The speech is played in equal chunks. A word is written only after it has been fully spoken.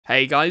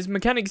Hey guys,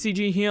 Mechanic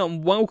CG here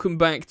and welcome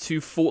back to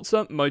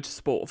Forza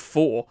Motorsport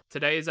 4.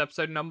 Today is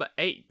episode number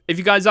 8. If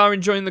you guys are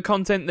enjoying the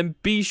content, then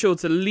be sure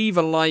to leave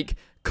a like,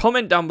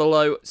 comment down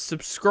below,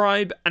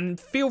 subscribe, and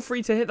feel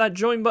free to hit that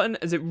join button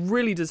as it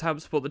really does help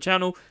support the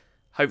channel.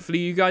 Hopefully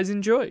you guys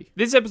enjoy.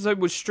 This episode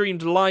was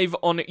streamed live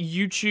on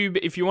YouTube.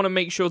 If you want to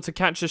make sure to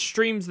catch the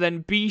streams,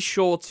 then be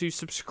sure to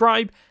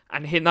subscribe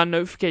and hit that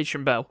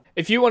notification bell.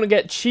 If you want to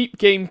get cheap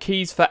game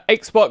keys for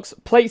Xbox,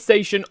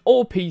 PlayStation,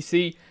 or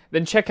PC,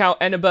 then check out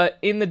Eneba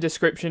in the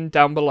description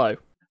down below.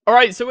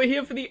 Alright, so we're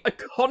here for the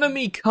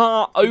Economy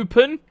Car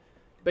Open.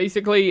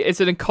 Basically,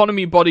 it's an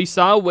economy body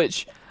style,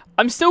 which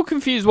I'm still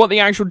confused what the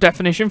actual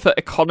definition for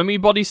economy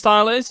body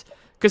style is.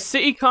 Because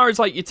city car is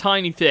like your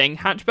tiny thing,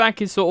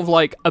 hatchback is sort of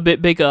like a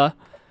bit bigger,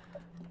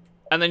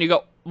 and then you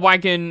got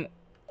wagon,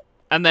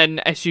 and then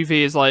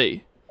SUV is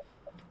like...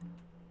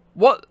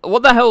 What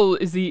the hell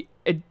is the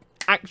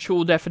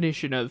actual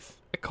definition of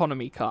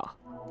economy car?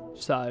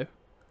 So...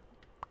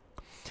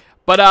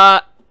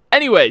 But,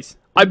 anyways,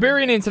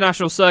 Iberian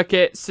International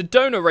Circuit,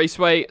 Sedona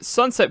Raceway,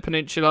 Sunset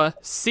Peninsula,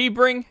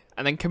 Sebring,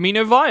 and then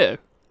Camino Viejo.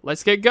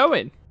 Let's get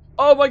going.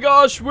 Oh my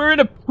gosh, we're in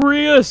a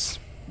Prius!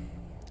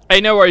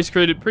 Hey, no worries,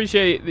 crew.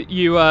 Appreciate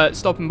you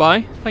stopping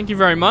by. Thank you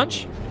very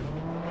much.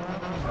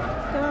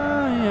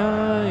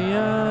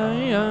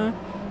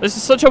 This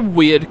is such a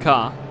weird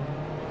car.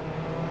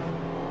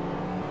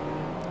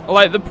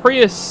 Like, the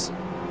Prius...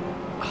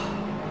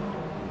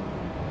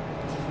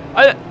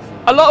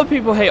 A lot of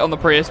people hate on the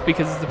Prius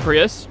because it's the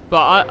Prius,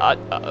 but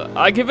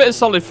I give it a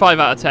solid 5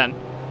 out of 10.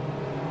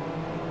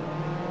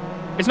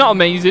 It's not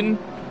amazing.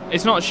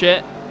 It's not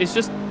shit. It's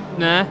just,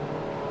 nah.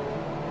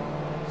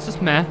 It's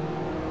just meh.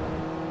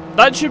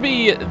 That should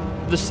be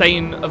the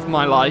saying of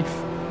my life.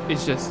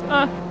 It's just,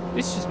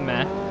 it's just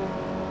meh.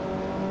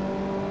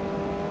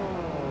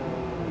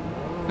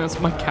 That's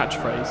my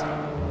catchphrase.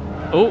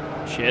 Oh,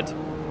 shit.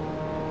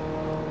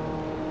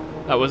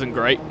 That wasn't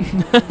great.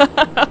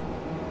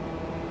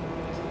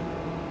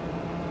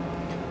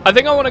 I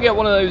think I want to get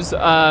one of those,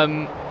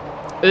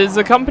 there's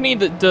a company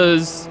that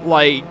does,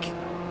 like,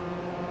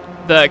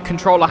 the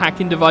controller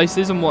hacking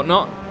devices and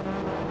whatnot.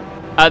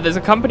 There's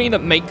a company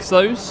that makes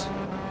those,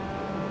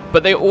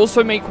 but they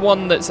also make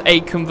one that's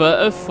a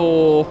converter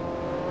for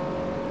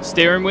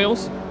steering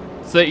wheels,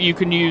 so that you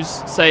can use,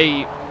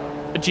 say,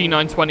 a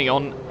G920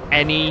 on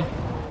any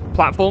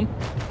platform.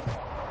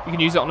 You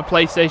can use it on a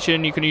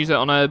PlayStation, you can use it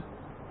on a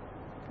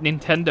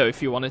Nintendo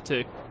if you wanted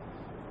to.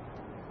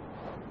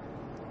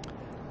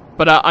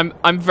 But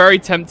I'm very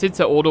tempted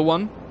to order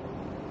one,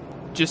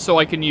 just so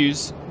I can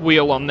use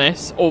wheel on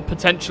this, or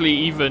potentially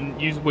even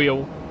use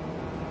wheel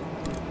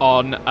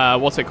on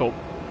what's it called?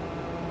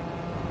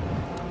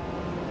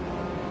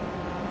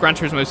 Gran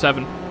Turismo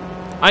 7.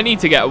 I need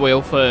to get a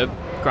wheel for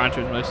Gran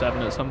Turismo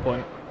 7 at some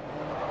point.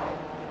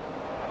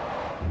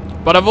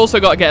 But I've also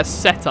got to get a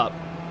setup.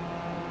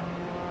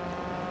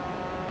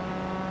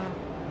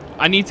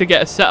 I need to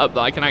get a setup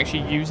that I can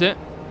actually use it.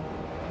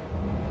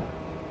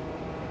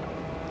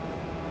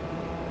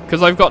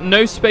 Because I've got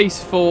no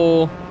space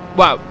for...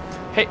 Wow.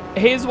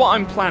 Here's what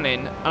I'm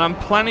planning. And I'm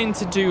planning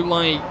to do,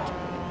 like,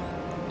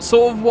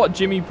 sort of what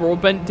Jimmy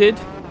Broadbent did.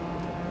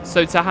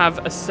 So to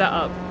have a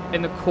setup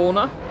in the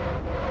corner.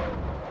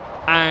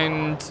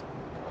 And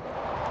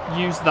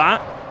use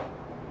that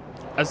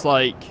as,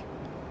 like,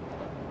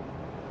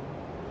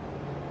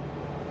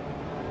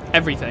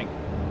 everything.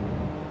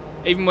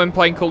 Even when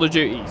playing Call of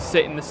Duty,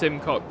 sit in the sim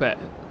cockpit.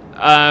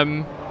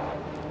 Only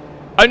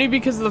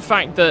because of the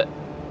fact that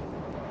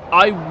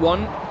I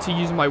want to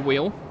use my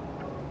wheel.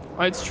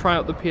 Let's try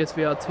out the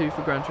PSVR 2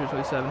 for Gran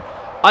Turismo 7.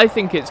 I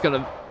think it's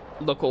going to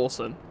look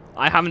awesome.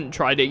 I haven't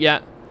tried it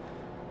yet.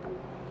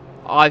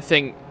 I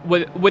think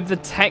with the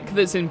tech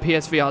that's in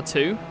PSVR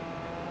 2,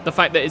 the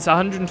fact that it's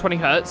 120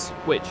 Hz,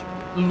 which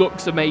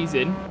looks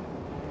amazing,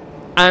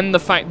 and the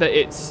fact that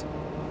it's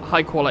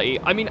high quality.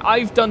 I mean,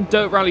 I've done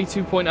Dirt Rally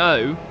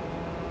 2.0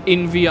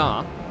 in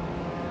VR,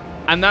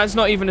 and that's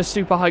not even a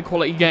super high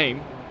quality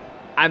game,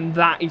 and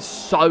that is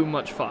so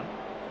much fun.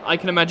 I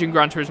can imagine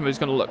Gran Turismo is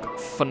going to look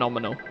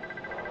phenomenal.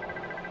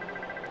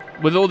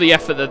 With all the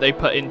effort that they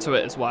put into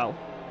it as well.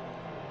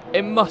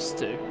 It must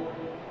do.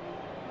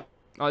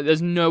 Like,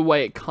 there's no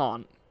way it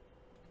can't.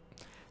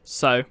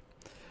 So.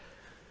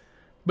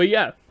 But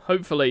yeah,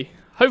 hopefully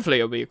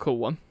it'll be a cool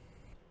one.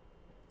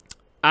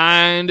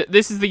 And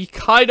this is the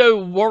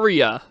Kaido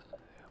Warrior.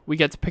 We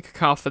get to pick a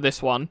car for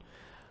this one.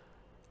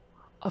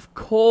 Of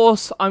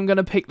course, I'm going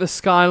to pick the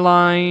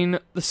Skyline.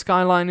 The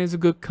Skyline is a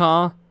good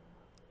car.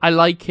 I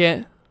like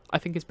it. I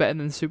think it's better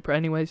than the Supra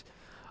anyways.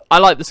 I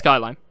like the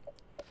Skyline.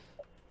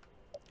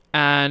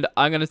 And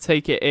I'm going to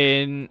take it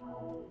in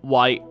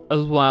white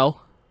as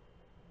well.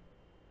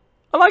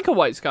 I like a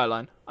white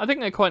Skyline. I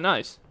think they're quite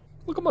nice.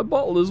 Look at my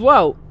bottle as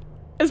well.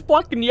 It's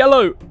black and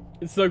yellow.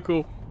 It's so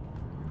cool.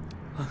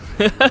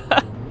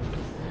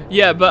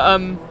 Yeah,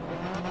 but,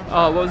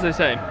 oh, what was I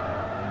saying?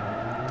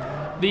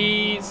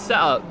 The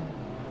setup.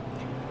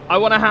 I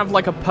want to have,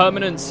 like, a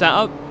permanent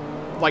setup.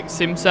 Like,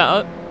 sim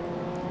setup.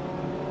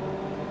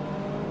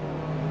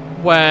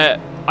 Where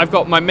I've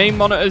got my main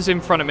monitors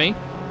in front of me.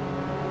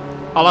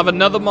 I'll have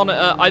another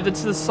monitor either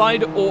to the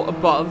side or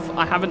above.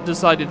 I haven't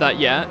decided that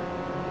yet.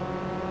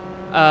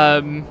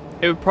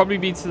 It would probably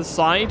be to the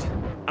side,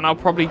 and I'll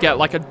probably get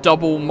like a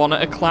double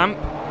monitor clamp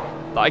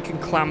that I can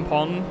clamp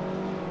on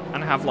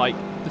and have like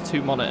the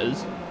 2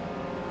 monitors.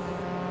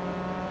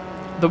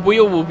 The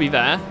wheel will be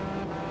there,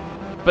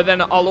 but then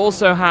I'll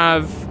also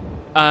have,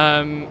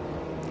 I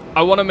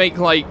want to make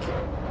like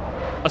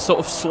a sort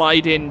of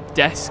slide-in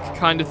desk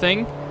kind of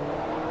thing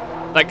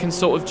that can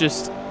sort of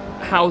just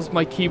house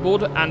my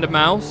keyboard and a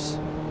mouse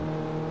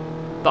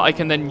that I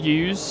can then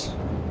use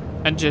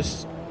and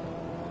just,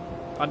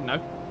 I don't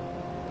know,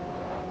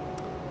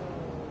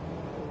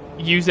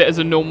 use it as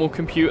a normal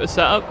computer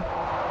setup.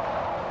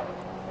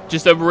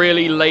 Just a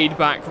really laid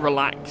back,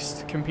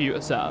 relaxed computer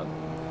setup,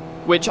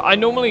 which I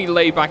normally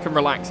lay back and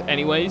relax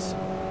anyways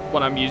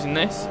when I'm using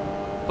this,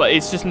 but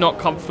it's just not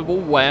comfortable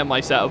where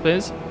my setup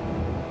is.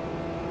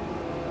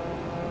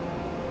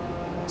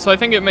 So I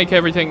think it'd make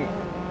everything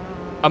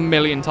a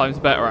million times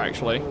better,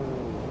 actually.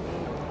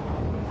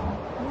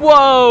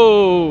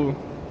 Whoa!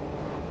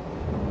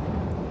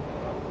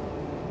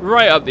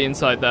 Right up the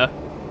inside there.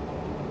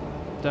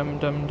 Dum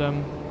dum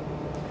dum.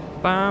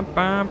 Ba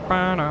ba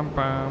ba dum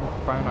ba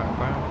ba dum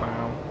ba ba.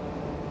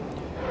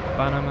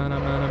 Banamana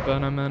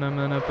banamana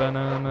banamana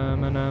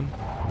banamana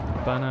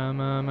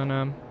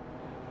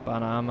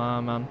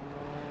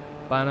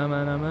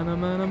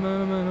banamana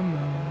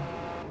banamana.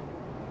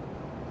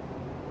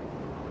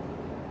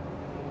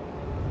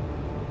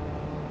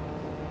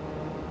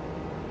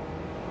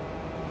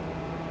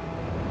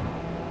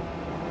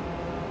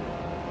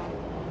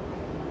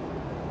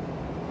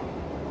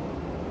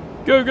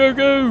 Go, go,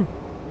 go!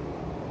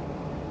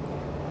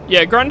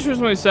 Yeah, Gran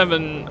Turismo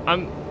 7,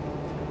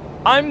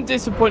 I'm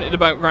disappointed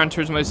about Gran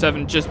Turismo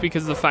 7 just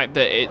because of the fact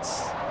that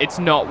it's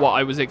not what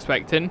I was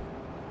expecting.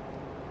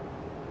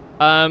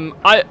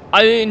 I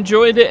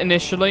enjoyed it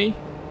initially,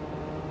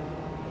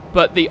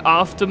 but the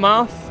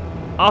aftermath,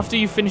 after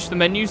you finish the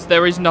menus,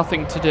 there is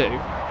nothing to do.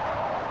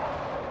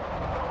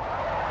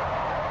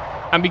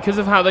 And because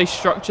of how they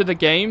structure the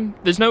game,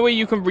 there's no way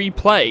you can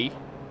replay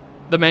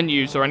the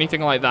menus or anything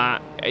like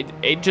that.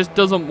 It just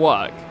doesn't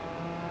work.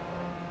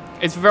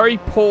 It's very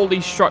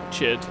poorly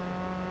structured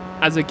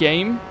as a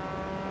game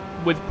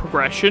with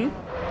progression.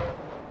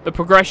 The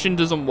progression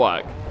doesn't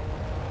work.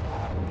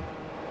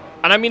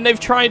 And I mean, they've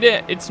tried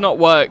it, it's not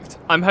worked.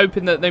 I'm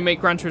hoping that they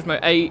make Gran Turismo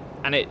 8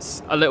 and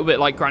it's a little bit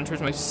like Gran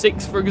Turismo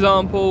 6, for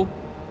example.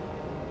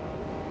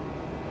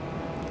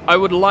 I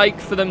would like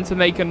for them to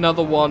make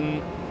another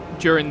one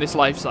during this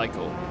life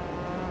cycle.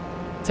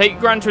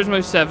 Take Gran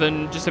Turismo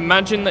 7, just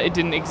imagine that it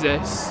didn't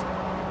exist,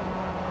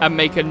 and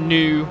make a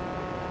new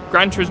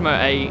Gran Turismo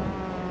 8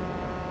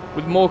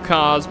 with more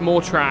cars,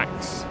 more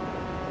tracks,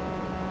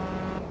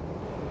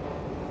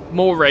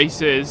 more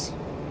races,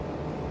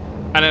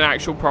 and an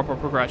actual proper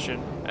progression.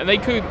 And they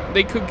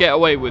could get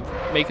away with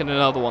making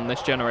another one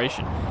this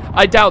generation.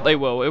 I doubt they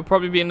will. It'll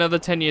probably be another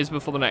 10 years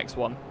before the next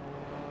one.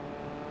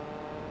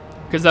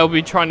 Because they'll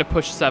be trying to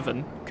push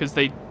 7, because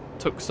they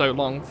took so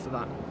long for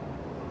that.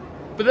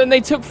 But then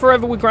they took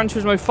forever with Gran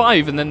Turismo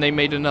 5, and then they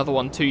made another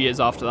one 2 years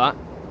after that.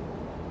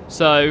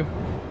 So,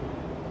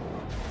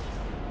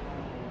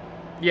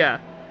 yeah.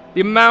 The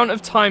amount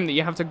of time that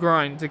you have to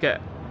grind to get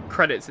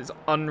credits is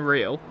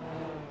unreal.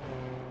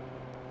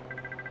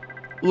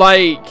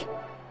 Like,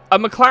 a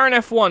McLaren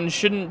F1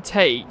 shouldn't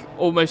take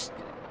almost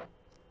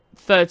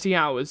 30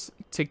 hours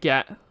to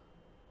get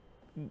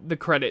the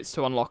credits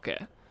to unlock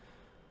it.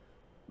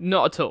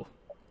 Not at all.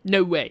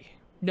 No way.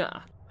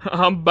 Nah.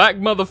 I'm back,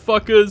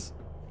 motherfuckers.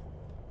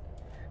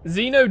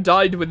 Zeno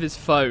died with his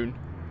phone.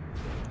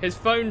 His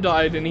phone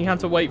died and he had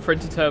to wait for it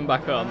to turn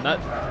back on.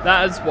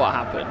 That is what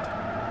happened.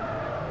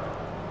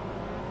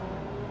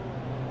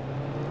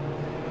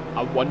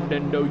 I wanna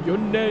know your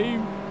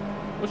name.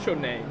 What's your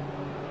name?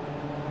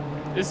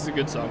 This is a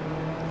good song.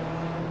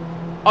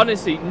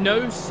 Honestly,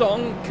 no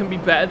song can be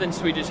better than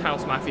Swedish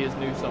House Mafia's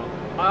new song.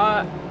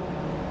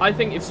 I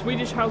think if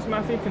Swedish House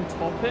Mafia can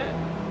top it,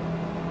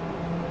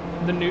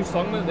 the new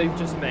song that they've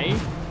just made,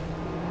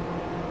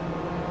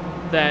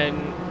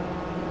 then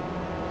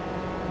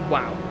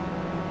wow.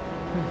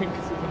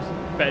 Because it was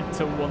bed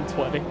till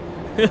 1:20.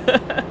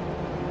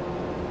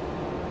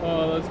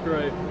 Oh, that's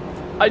great.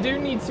 I do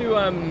need to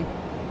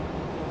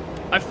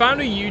I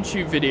found a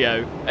YouTube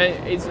video.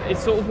 It's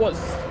sort of what's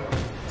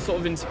sort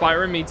of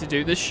inspiring me to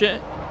do this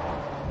shit.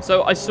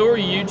 So I saw a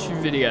YouTube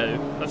video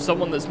of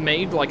someone that's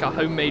made like a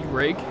homemade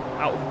rig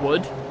out of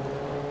wood.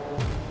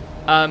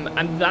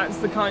 And that's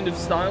the kind of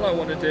style I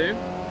want to do.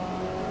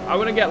 I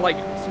want to get like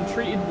some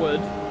treated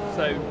wood,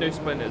 so no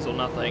splinters or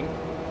nothing.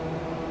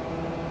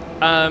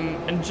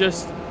 And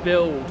just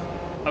build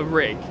a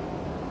rig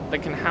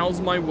that can house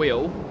my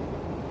wheel.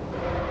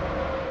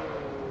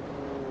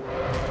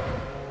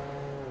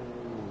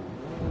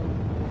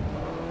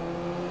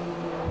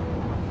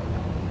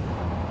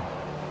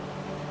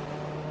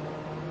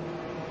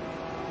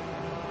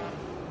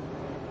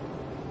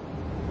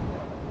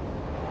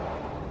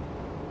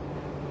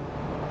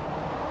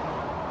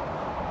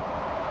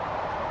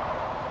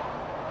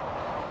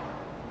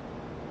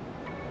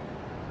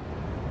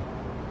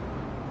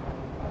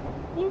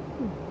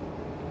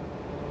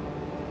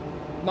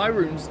 My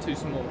room's too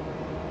small,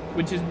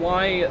 which is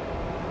why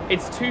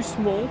it's too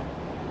small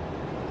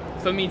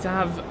for me to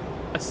have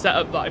a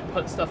setup that I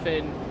put stuff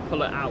in,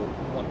 pull it out,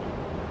 and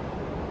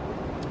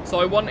whatnot. So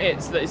I want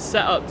it so that it's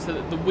set up so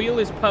that the wheel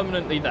is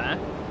permanently there,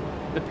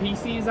 the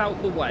PC is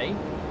out the way,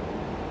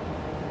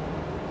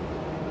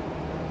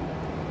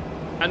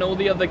 and all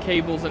the other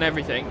cables and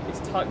everything is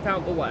tucked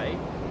out the way,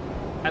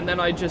 and then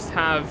I just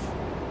have,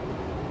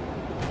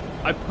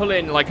 I pull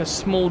in like a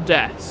small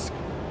desk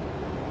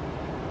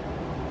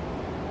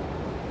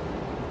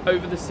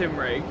over the sim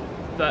rig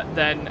that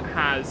then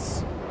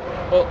has,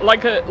 or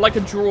like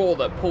a drawer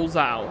that pulls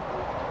out,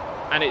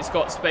 and it's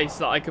got space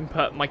that I can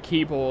put my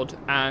keyboard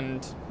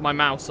and my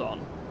mouse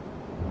on.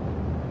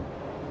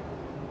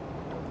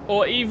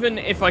 Or even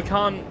if I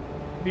can't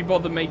be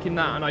bothered making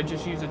that and I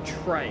just use a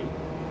tray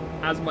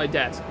as my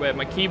desk where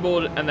my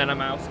keyboard and then a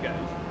mouse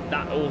goes,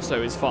 that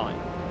also is fine.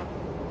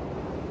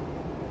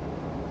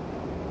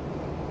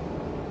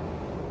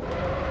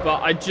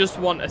 But I just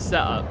want a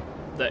setup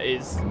that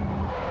is,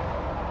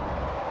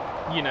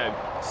 you know,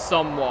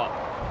 somewhat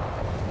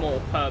more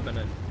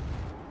permanent.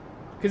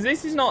 Because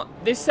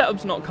this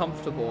setup's not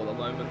comfortable at the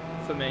moment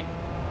for me.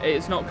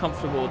 It's not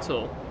comfortable at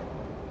all.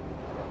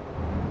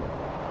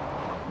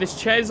 This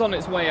chair's on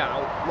its way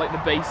out, like the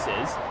base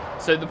is.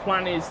 So the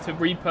plan is to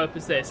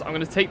repurpose this. I'm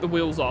going to take the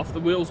wheels off. The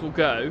wheels will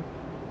go.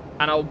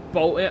 And I'll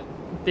bolt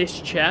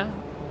this chair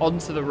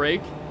onto the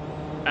rig.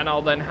 And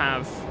I'll then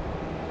have,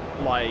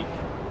 like,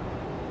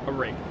 a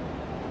rig.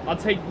 I'll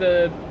take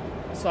the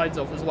sides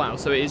off as well.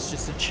 So it is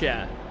just a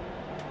chair.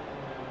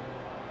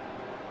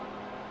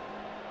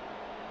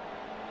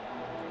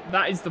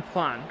 That is the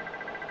plan.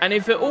 And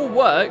if it all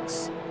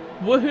works,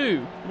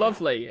 woohoo,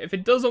 lovely. If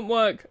it doesn't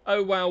work,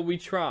 oh well, we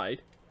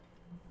tried.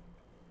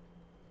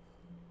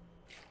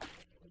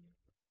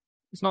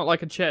 It's not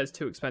like a chair's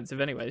too expensive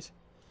anyways.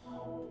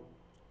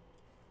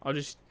 I'll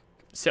just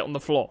sit on the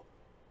floor.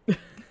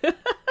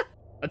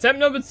 Attempt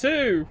number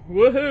 2,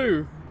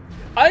 woohoo.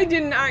 I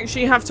didn't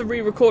actually have to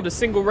re-record a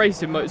single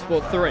race in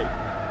Motorsport 3.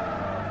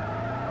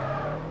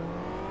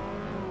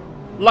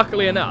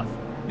 Luckily enough.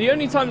 The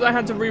only times I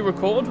had to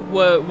re-record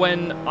were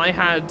when I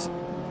had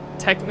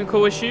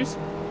technical issues.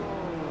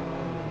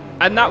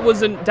 And that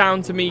wasn't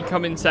down to me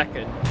coming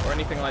second or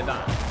anything like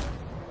that.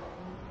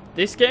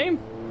 This game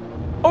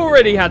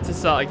already had to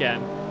start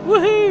again.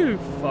 Woohoo!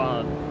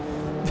 Fun.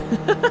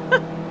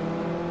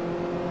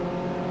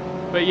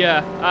 But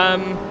yeah,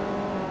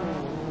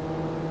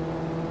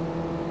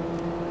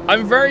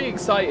 I'm very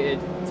excited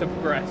to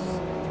progress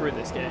through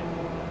this game.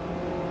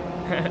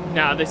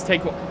 Nah, this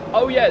take one.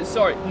 Oh yeah,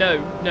 sorry.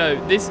 No.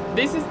 This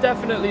is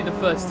definitely the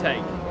first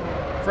take.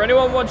 For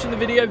anyone watching the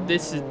video,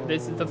 this is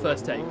the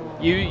first take.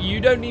 You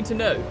don't need to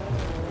know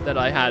that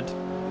I had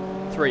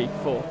 3,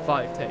 4,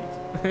 5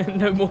 takes.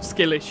 No more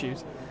skill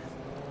issues.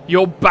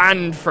 You're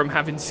banned from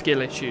having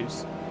skill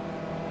issues.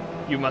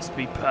 You must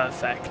be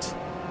perfect.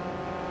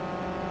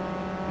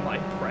 My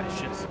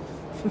precious.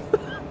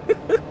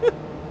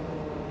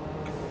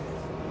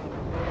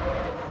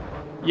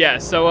 Yeah,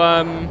 so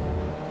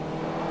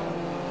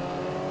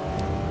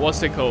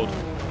what's it called?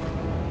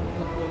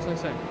 What was I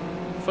saying?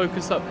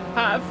 Focus up.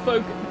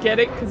 Get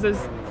it? Because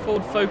there's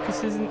Ford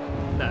Focus isn't.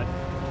 No.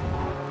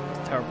 It's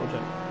a terrible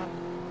joke.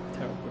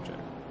 Terrible joke.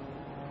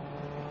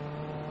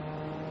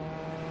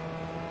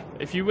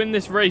 If you win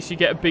this race, you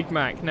get a Big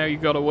Mac. Now you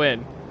gotta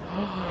win.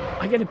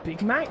 I get a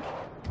Big Mac?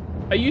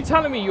 Are you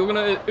telling me you're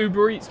gonna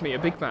Uber Eats me a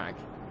Big Mac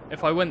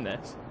if I win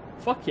this?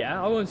 Fuck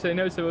yeah, I won't say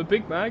no to a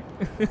Big Mac.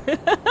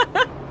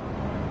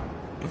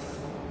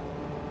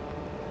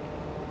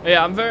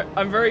 Yeah, I'm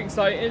very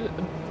excited.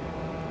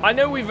 I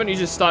know we've only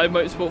just started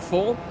Motorsport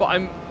 4, but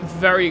I'm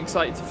very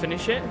excited to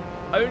finish it.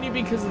 Only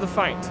because of the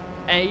fact,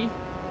 A,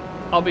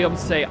 I'll be able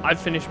to say I've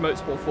finished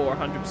Motorsport 4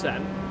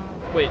 100%,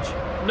 which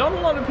not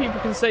a lot of people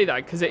can say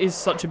that because it is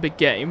such a big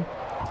game.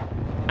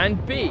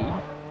 And B,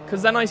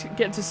 because then I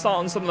get to start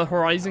on some of the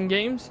Horizon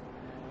games.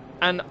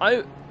 And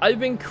I've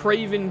been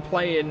craving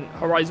playing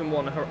Horizon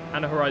 1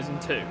 and Horizon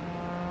 2.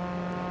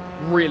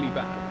 Really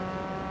bad.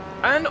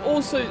 And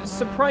also,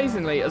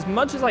 surprisingly, as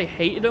much as I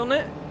hated on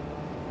it,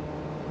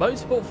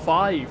 Motorsport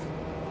 5.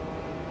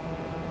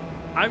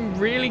 I'm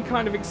really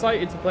kind of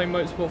excited to play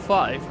Motorsport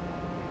 5.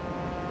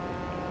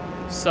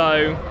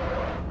 So,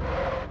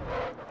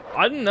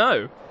 I don't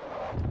know.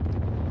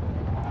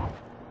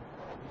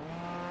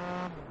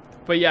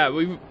 But yeah,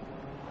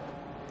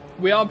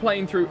 we are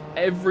playing through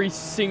every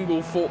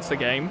single Forza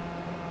game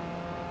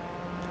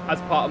as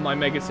part of my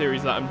mega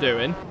series that I'm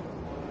doing.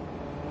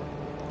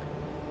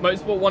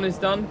 Motorsport 1 is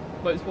done.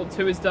 Motorsport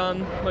 2 is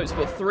done.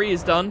 Motorsport 3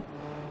 is done.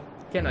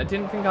 Again, I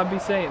didn't think I'd be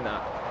saying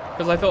that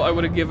because I thought I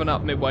would have given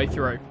up midway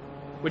through,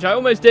 which I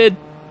almost did,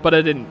 but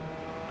I didn't.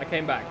 I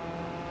came back.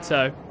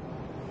 So,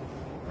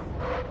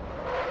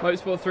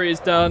 Motorsport 3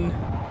 is done.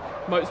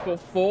 Motorsport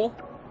 4,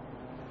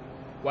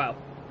 well,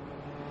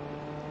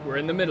 we're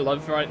in the middle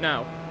of right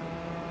now.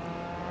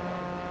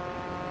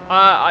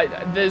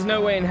 There's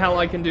no way in hell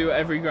I can do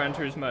every Gran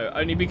Turismo,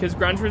 only because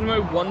Gran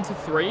Turismo 1 to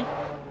 3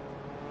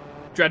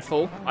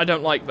 dreadful. I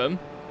don't like them.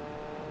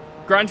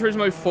 Gran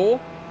Turismo 4,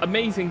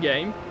 amazing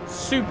game.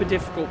 Super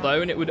difficult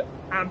though, and it would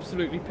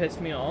absolutely piss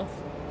me off.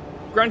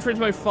 Gran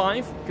Turismo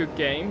 5, good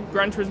game.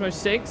 Gran Turismo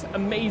 6,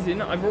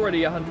 amazing. I've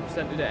already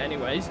 100%ed it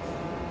anyways.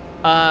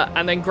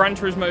 And then Gran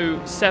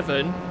Turismo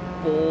 7,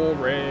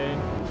 boring.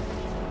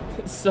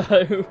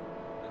 So,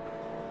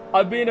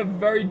 I'd be in a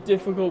very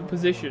difficult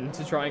position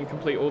to try and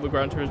complete all the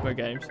Gran Turismo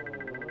games.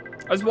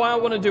 That's why I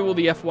want to do all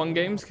the F1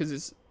 games, because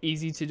it's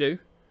easy to do.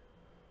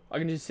 I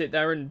can just sit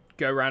there and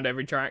go around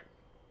every track,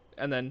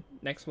 and then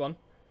next one.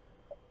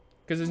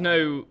 Because there's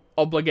no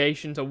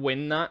obligation to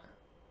win that.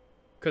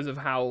 Because of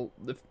how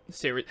the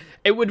series...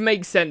 It would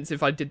make sense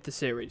if I did the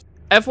series.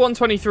 F1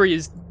 23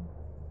 is...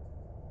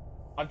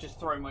 I've just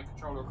thrown my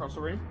controller across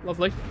the room.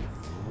 Lovely.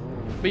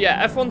 But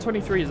yeah, F1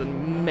 23 is an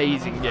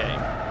amazing game.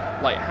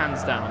 Like,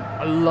 hands down.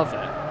 I love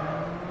it.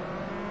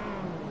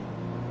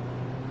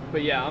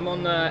 But yeah, I'm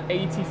on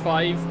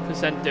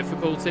 85%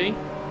 difficulty.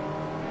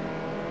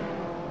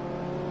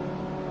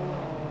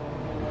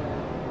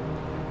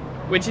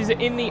 Which is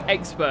in the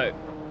expert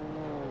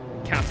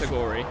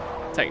category,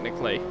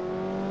 technically.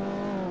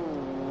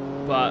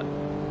 But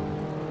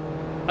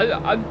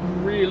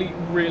I'm really,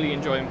 really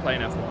enjoying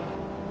playing F1.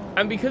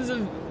 And because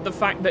of the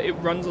fact that it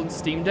runs on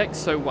Steam Deck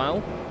so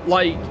well,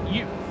 like,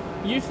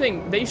 you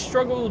think they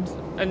struggled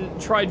and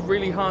tried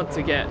really hard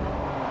to get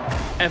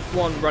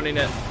F1 running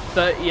at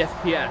 30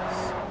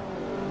 FPS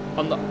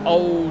on the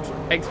old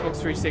Xbox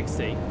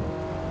 360.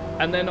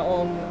 And then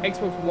on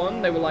Xbox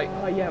One, they were like,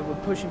 oh yeah, we're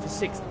pushing for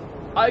 60.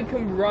 I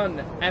can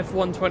run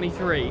F1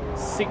 23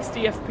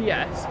 60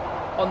 FPS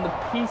on the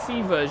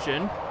PC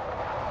version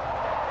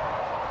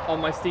on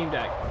my Steam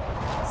Deck.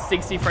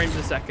 60 frames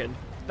a second.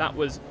 That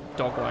was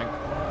dog wank.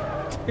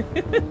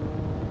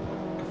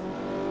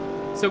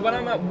 So when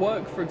I'm at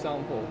work, for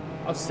example,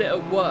 I'll sit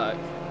at work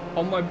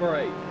on my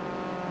break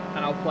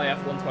and I'll play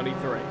F1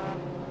 23.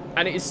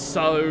 And it is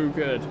so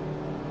good.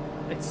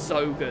 It's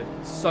so good.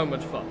 It's so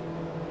much fun.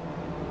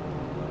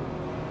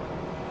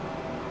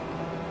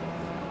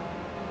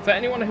 For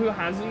anyone who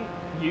hasn't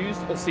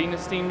used or seen a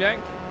Steam Deck,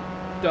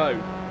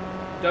 don't.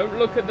 Don't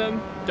look at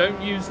them. Don't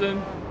use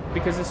them.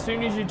 Because as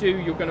soon as you do,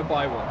 you're going to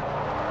buy one.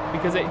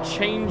 Because it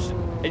changed...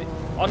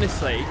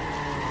 honestly,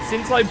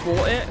 since I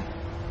bought it...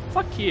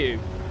 Fuck you,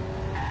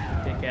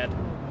 dickhead.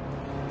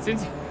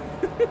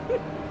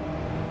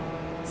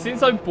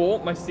 Since I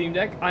bought my Steam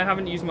Deck, I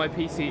haven't used my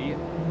PC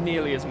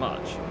nearly as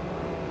much.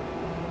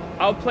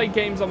 I'll play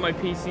games on my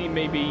PC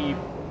maybe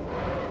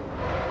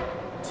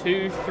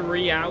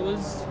 2-3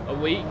 hours a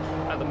week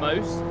at the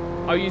most.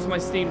 I'll use my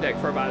Steam Deck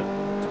for about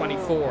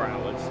 24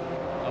 hours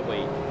a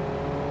week.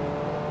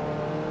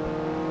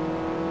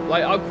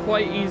 Like, I'll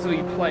quite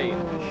easily play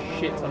a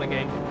shit ton of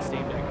games on the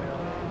Steam Deck now.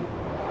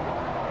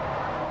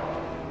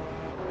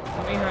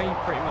 Funny how you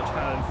pretty much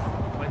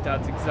have my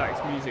dad's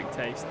exact music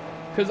taste.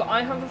 Because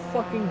I have a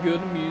fucking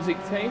good music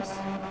taste.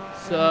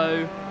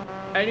 So,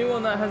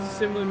 anyone that has a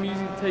similar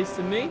music taste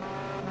to me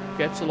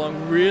gets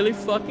along really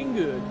fucking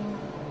good.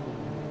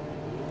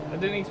 I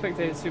didn't expect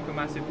to hit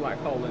Supermassive Black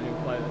Hole in your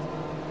playlist.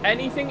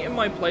 Anything in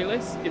my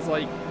playlist is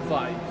like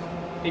vibes.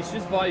 It's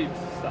just vibes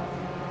stuff.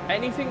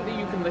 Anything that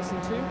you can listen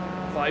to,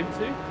 vibe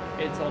to,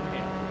 it's on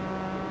here.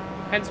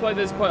 Hence why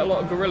there's quite a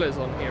lot of Gorillaz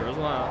on here as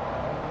well.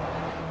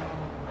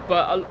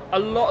 But a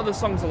lot of the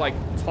songs are like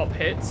top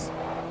hits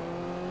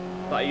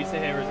that I used to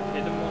hear as a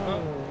kid and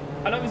whatnot.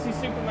 And obviously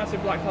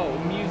Supermassive Black Hole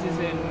muses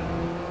in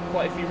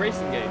quite a few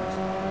racing games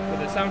with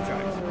their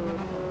soundtracks.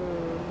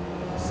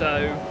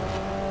 So,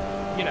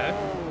 you know,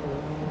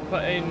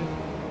 put in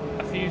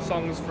a few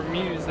songs from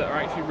Muse that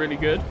are actually really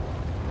good.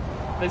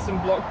 There's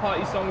some Block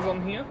Party songs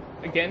on here,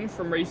 again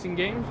from racing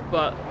games,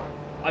 but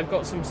I've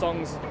got some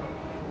songs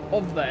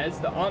of theirs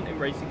that aren't in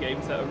racing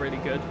games that are really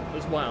good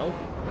as well.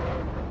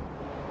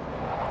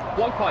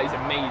 Block Party is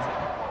amazing.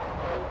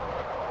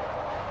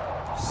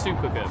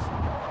 Super good.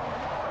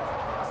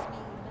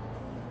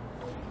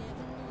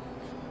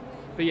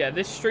 But yeah,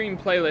 this stream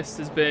playlist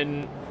has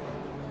been...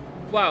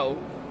 Well,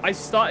 I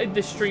started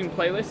this stream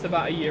playlist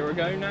about a year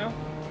ago now.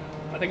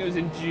 I think it was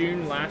in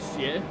June last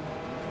year.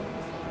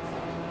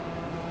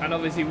 And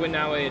obviously we're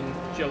now in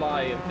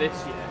July of this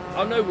year.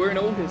 Oh no, we're in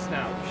August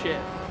now. Shit.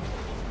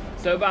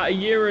 So about a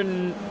year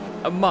and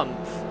a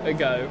month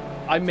ago,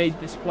 I made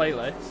this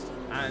playlist.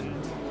 And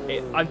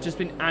I've just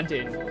been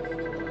adding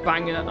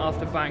banger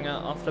after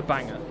banger after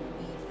banger.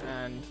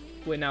 And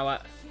we're now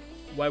at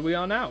where we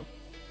are now.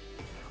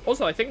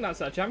 Also, I think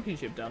that's our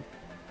championship done.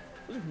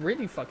 It was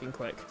really fucking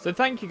quick. So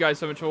thank you guys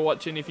so much for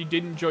watching. If you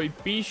did enjoy,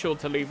 be sure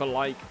to leave a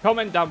like,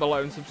 comment down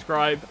below and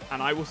subscribe.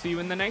 And I will see you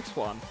in the next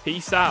one.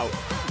 Peace out.